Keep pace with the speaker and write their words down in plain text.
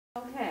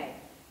Okay.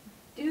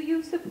 Do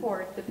you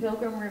support the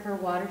Pilgrim River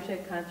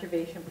Watershed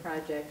Conservation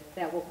Project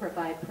that will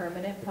provide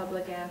permanent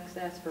public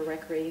access for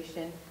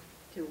recreation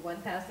to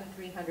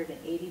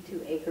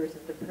 1,382 acres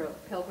of the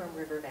Pilgrim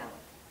River Valley?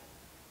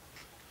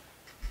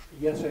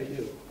 Yes, I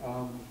do.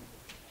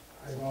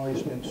 I've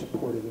always been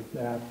supportive of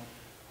that.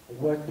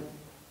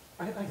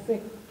 I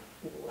think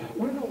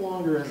we're no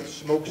longer in the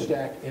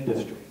smokestack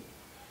industry.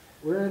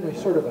 We're in a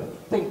sort of a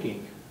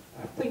think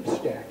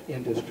stack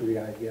industry,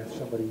 I guess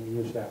somebody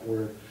used that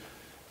word.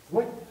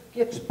 What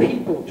gets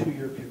people to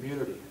your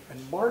community,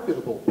 and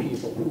marketable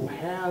people who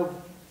have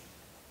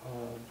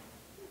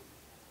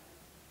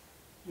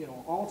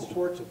all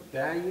sorts of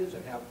values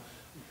and have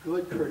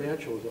good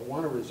credentials that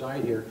want to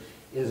reside here,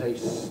 is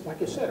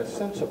like I said, a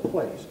sense of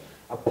place.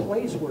 A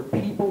place where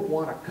people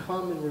want to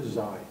come and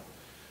reside.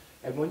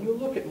 And when you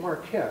look at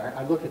Marquette,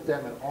 I look at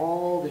them and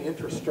all the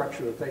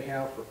infrastructure that they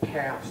have for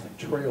paths and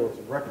trails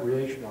and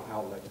recreational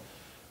outlets.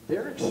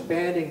 They're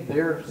expanding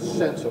their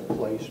sense of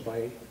place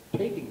by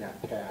taking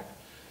that tack.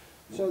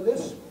 So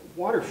this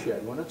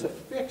watershed, when it's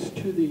affixed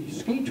to the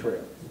ski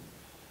trails,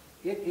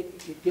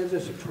 it gives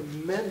us a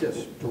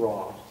tremendous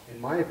draw, in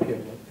my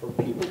opinion, for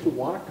people to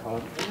want to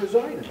come and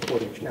reside in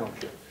Portage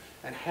Township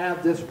and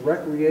have this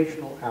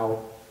recreational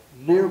out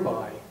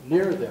nearby,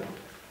 near them.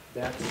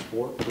 That's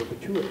for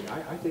perpetuity.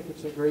 I think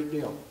it's a great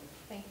deal.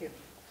 Thank you.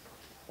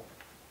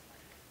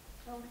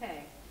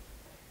 Okay.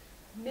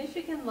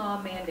 Michigan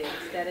law mandates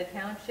that a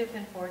township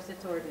enforce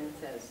its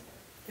ordinances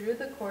through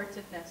the courts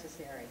if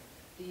necessary.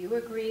 Do you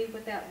agree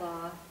with that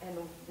law, and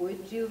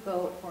would you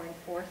vote for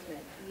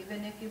enforcement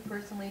even if you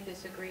personally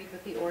disagreed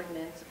with the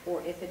ordinance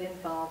or if it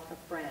involved a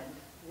friend?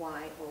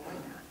 Why or why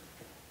not?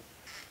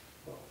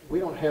 Well, we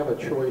don't have a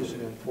choice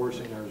in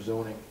enforcing our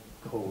zoning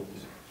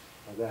codes.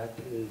 That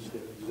is the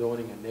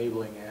Zoning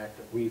Enabling Act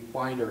that we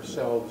find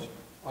ourselves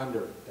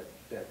under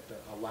that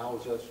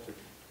allows us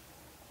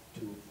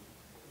to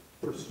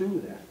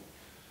pursue that.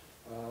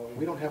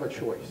 We don't have a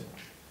choice.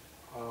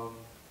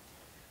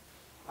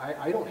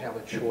 I don't have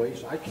a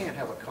choice. I can't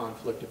have a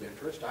conflict of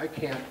interest. I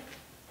can't,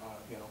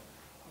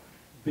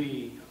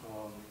 be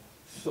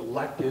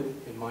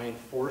selective in my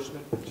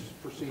enforcement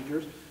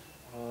procedures.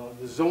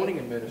 The zoning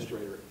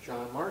administrator,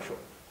 John Marshall,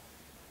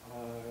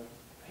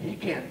 he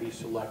can't be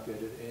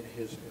selected in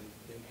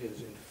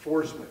his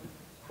enforcement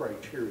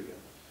criteria.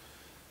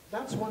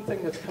 That's one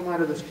thing that's come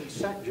out of this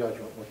consent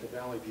judgment with the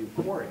Valley View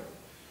Quarry,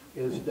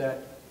 is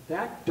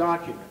that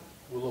document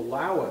will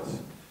allow us,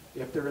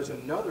 if there is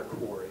another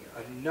quarry,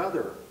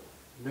 another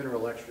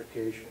mineral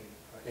extrication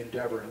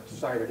endeavor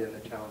cited in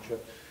the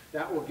township,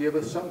 that will give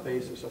us some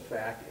basis of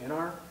fact in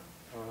our,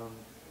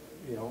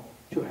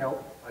 to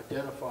help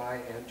identify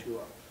and to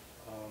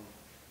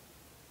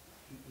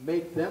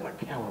make them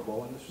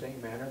accountable in the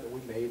same manner that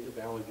we made the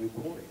Valley View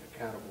Quarry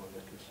accountable in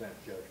the consent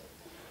judgment.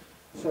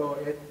 So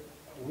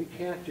we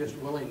can't just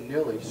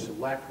willy-nilly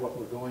select what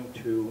we're going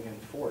to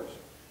enforce.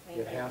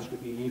 It has to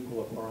be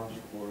equal across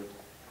the board.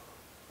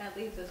 That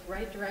leads us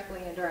right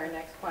directly into our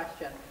next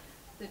question.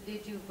 So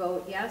did you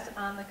vote yes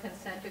on the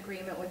consent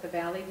agreement with the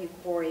Valley View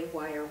Quarry?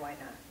 Why or why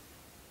not?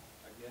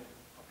 Again,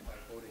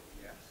 I voted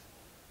yes.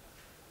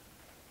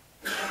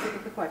 That's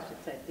what the question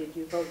said. Did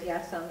you vote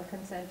yes on the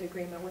consent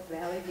agreement with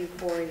Valley View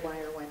Quarry? Why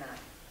or why not?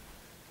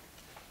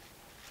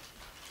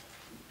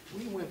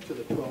 We went to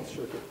the 12th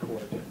Circuit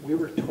Court. We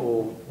were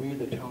told,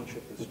 the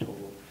township was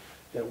told,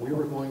 that we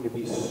were going to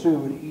be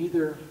sued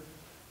either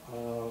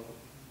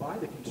by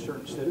the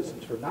concerned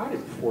citizens for not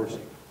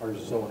enforcing our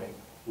zoning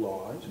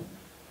laws.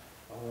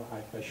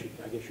 I guess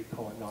you'd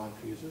call it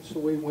non-feasance. So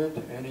we went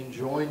and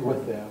enjoined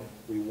with them.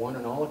 We won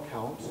on all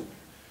accounts.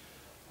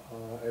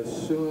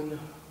 As soon,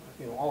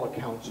 all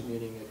accounts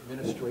meaning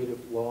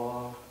administrative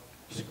law,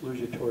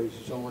 exclusionary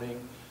zoning,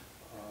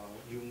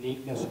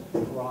 uniqueness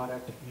of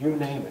product, you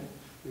name it.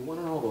 We won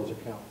on all those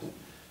accounts.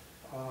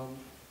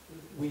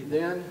 We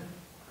then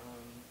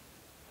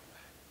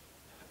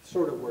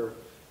sort of were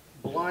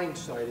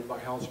blindsided by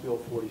House Bill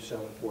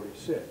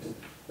 4746.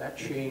 That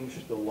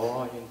changed the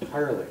law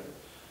entirely.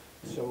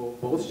 So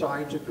both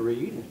sides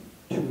agreed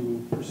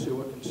to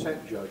pursue a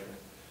consent judgment.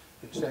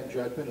 Consent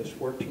judgment is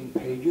 14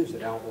 pages.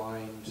 It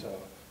outlines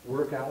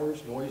work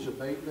hours, noise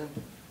abatement,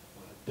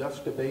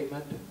 dust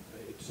abatement.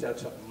 It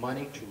sets up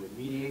money to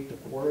remediate the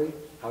quarry.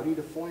 How do you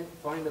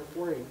find the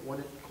quarry when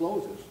it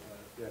closes?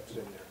 That's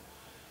in there.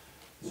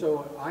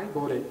 So I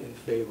voted in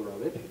favor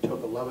of it. It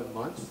took 11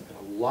 months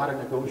and a lot of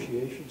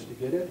negotiations to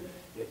get it.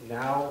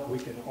 Now we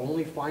can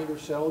only find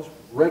ourselves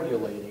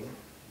regulating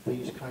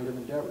these kind of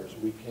endeavors.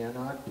 We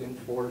cannot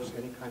enforce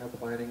any kind of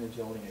planning and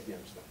zoning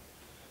against them.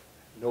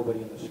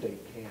 Nobody in the state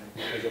can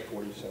because of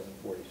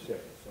 4746.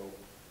 So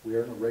we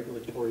are in a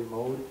regulatory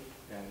mode,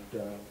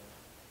 and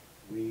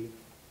we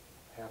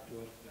have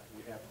to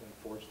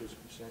enforce this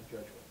consent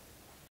judgment.